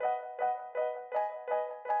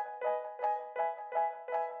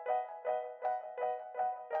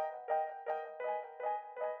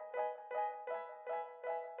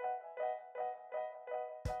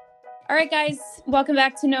All right, guys, welcome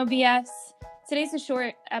back to No BS. Today's a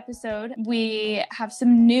short episode. We have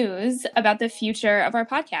some news about the future of our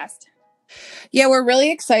podcast. Yeah, we're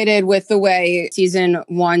really excited with the way season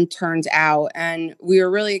 1 turned out. And we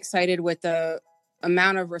were really excited with the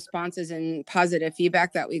amount of responses and positive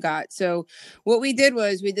feedback that we got. So what we did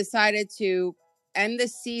was we decided to end the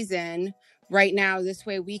season right now. This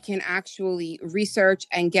way we can actually research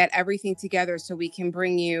and get everything together so we can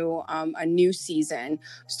bring you a new season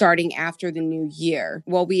starting after the new year.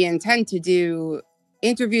 Well, we intend to do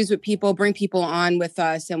interviews with people, bring people on with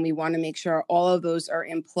us, and we want to make sure all of those are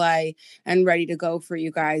in play and ready to go for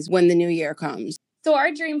you guys when the new year comes. So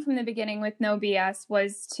our dream from the beginning with No BS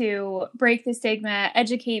was to break the stigma,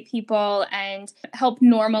 educate people, and help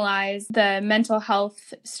normalize the mental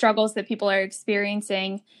health struggles that people are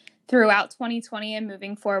experiencing throughout 2020 and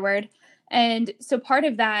moving forward. And so part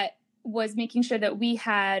of that was making sure that we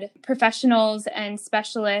had professionals and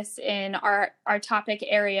specialists in our topic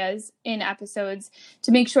areas in episodes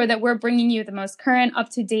to make sure that we're bringing you the most current,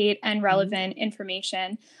 up-to-date, and relevant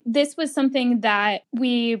information. This was something that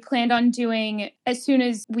we planned on doing as soon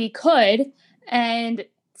as we could, and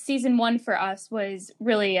season 1 for us was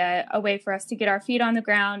really a way for us to get our feet on the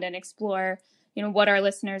ground and explore, what our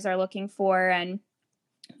listeners are looking for and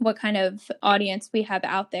what kind of audience we have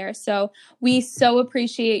out there. So we so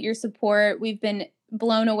appreciate your support. We've been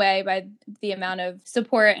blown away by the amount of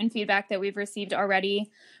support and feedback that we've received already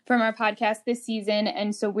from our podcast this season.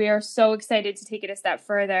 And so we are so excited to take it a step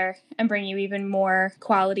further and bring you even more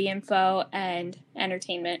quality info and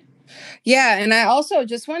entertainment. Yeah, and I also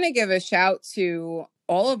just want to give a shout to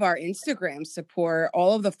all of our Instagram support,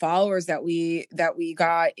 all of the followers that we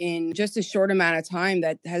got in just a short amount of time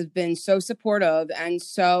that has been so supportive and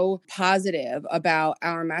so positive about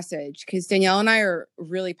our message. Because Danielle and I are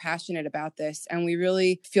really passionate about this, and we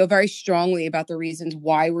really feel very strongly about the reasons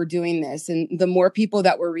why we're doing this. And the more people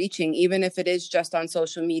that we're reaching, even if it is just on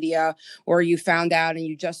social media, or you found out and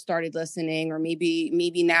you just started listening, or maybe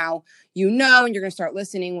now and you're going to start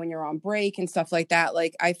listening when you're on break and stuff like that.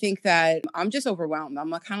 Like, I think that I'm just overwhelmed.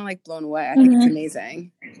 I'm kind of like blown away. I think it's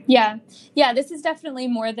amazing. Yeah, this is definitely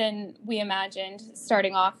more than we imagined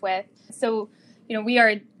starting off with. So, we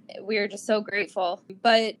are just so grateful,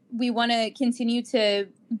 but we want to continue to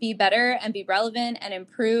be better and be relevant and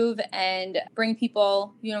improve and bring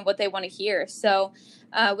people, what they want to hear. So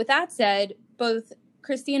with that said, both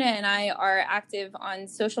Christina and I are active on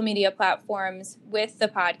social media platforms with the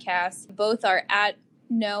podcast. Both are at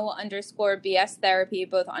no_BS therapy,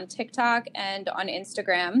 both on TikTok and on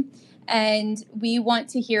Instagram. And we want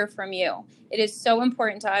to hear from you. It is so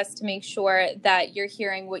important to us to make sure that you're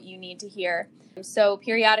hearing what you need to hear. So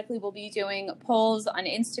periodically we'll be doing polls on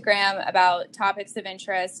Instagram about topics of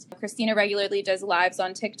interest. Christina regularly does lives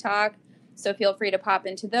on TikTok, so feel free to pop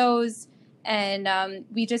into those. And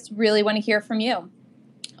we just really want to hear from you.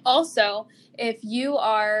 Also, if you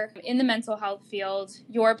are in the mental health field,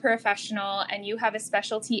 you're a professional, and you have a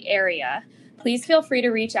specialty area, please feel free to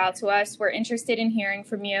reach out to us. We're interested in hearing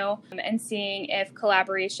from you and seeing if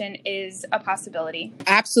collaboration is a possibility.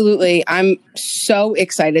 Absolutely. I'm so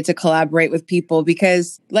excited to collaborate with people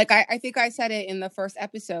because, like I think I said it in the first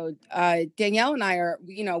episode, Danielle and I are,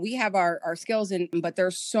 we have our skills but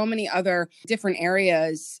there's so many other different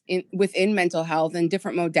areas within mental health and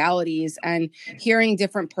different modalities, and hearing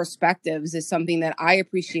different perspectives is something that I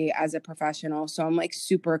appreciate as a professional. So I'm like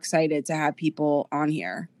super excited to have people on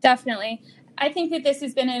here. Definitely. I think that this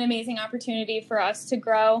has been an amazing opportunity for us to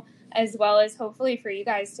grow, as well as hopefully for you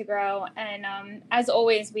guys to grow. And as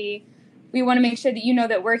always, we want to make sure that you know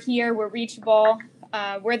that we're here, we're reachable.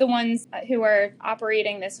 We're the ones who are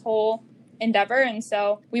operating this whole endeavor. And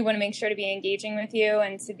so we want to make sure to be engaging with you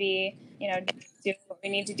and to be, do what we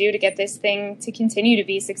need to do to get this thing to continue to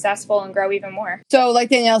be successful and grow even more. So like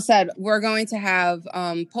Danielle said, we're going to have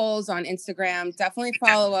polls on Instagram. Definitely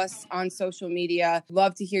follow us on social media.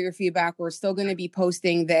 Love to hear your feedback. We're still going to be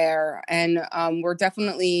posting there. And we're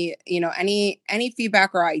definitely, any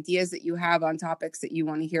feedback or ideas that you have on topics that you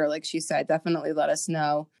want to hear, like she said, definitely let us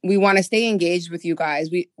know. We want to stay engaged with you guys.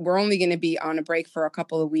 We're only going to be on a break for a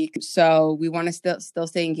couple of weeks. So we want to still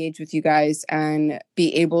stay engaged with you guys and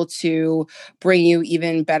be able to bring you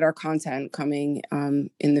even better content coming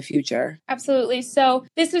in the future. Absolutely. So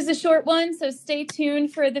this was a short one, so stay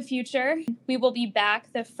tuned for the future. We will be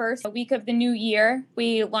back the first week of the new year.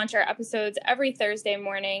 We launch our episodes every Thursday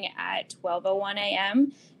morning at 12:01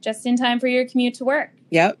 a.m., just in time for your commute to work.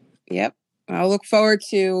 Yep. I'll look forward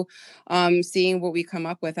to seeing what we come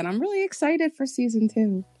up with, and I'm really excited for season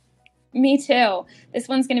 2. Me too. This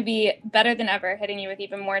one's going to be better than ever, hitting you with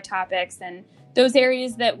even more topics. And those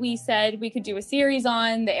areas that we said we could do a series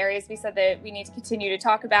on, the areas we said that we need to continue to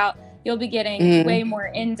talk about, you'll be getting way more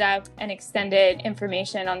in-depth and extended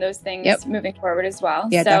information on those things moving forward as well.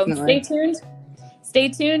 Yeah, so definitely. Stay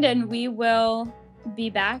tuned, and we will be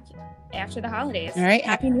back after the holidays. All right.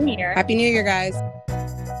 Happy New Year. Happy New Year, guys.